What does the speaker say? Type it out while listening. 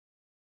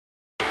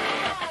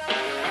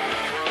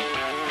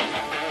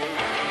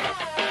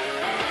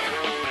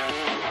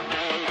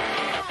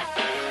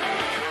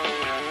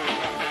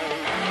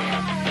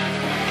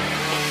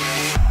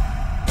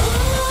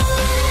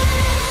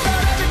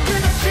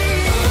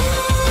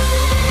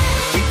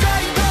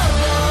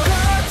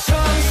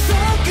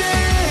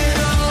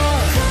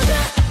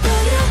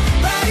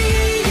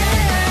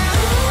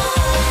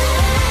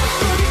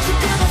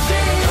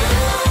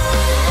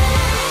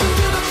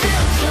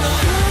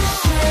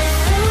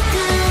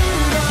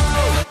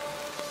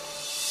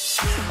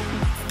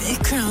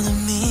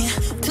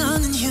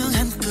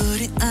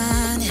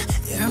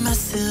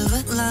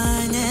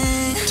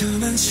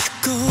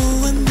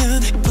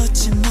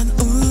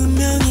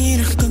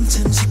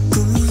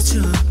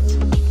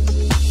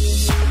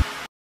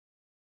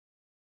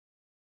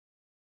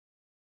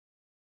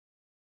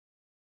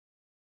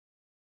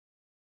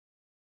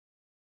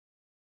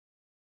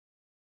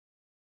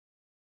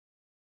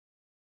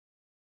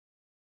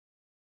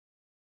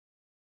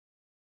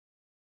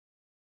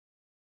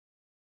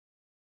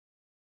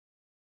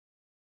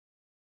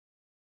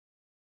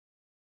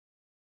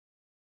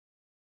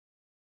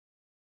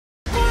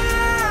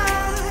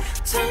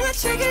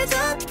책을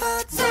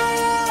덮어도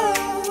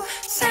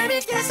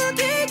삶이 계속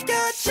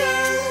이겨져.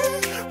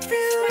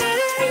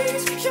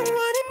 Realize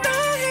영원히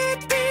너의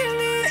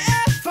비밀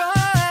ever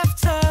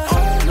after.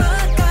 Oh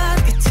my god,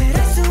 끝을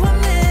알 수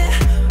없네.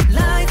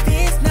 Life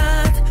is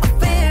not a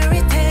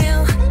fairy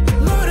tale.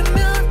 모르면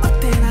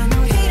어때 난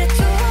오히려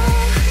좋아.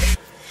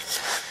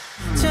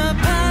 저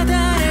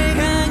바다를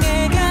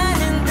향해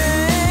가는데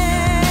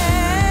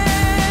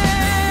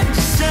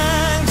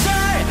상절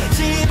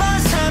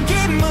집어삼킨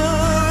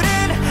물은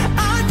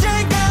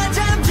언젠가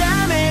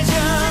잠잠해져.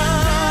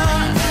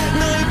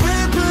 너의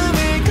부품을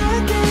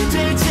걷게 될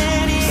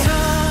테니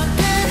속은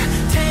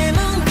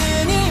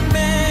대문근이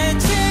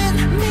맺은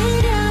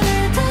미련을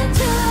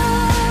던져.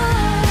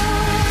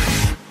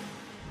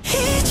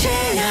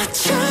 이제야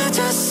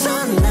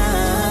찾았어 난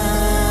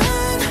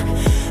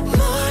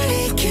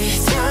멀리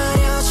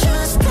기다려준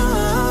star.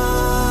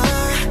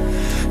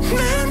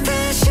 난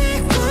다시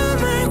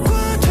꿈을 꿔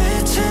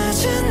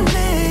되찾은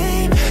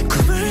name.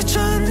 꿈을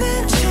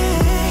쫓는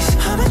chase.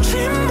 I'm a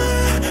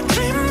dreamer,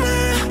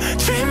 dreamer,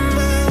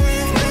 dreamer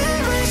with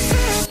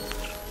memories.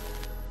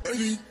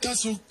 Baby,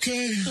 that's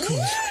okay.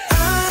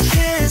 I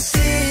can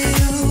see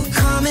you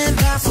coming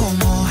back for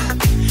more,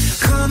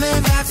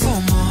 coming back for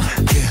more.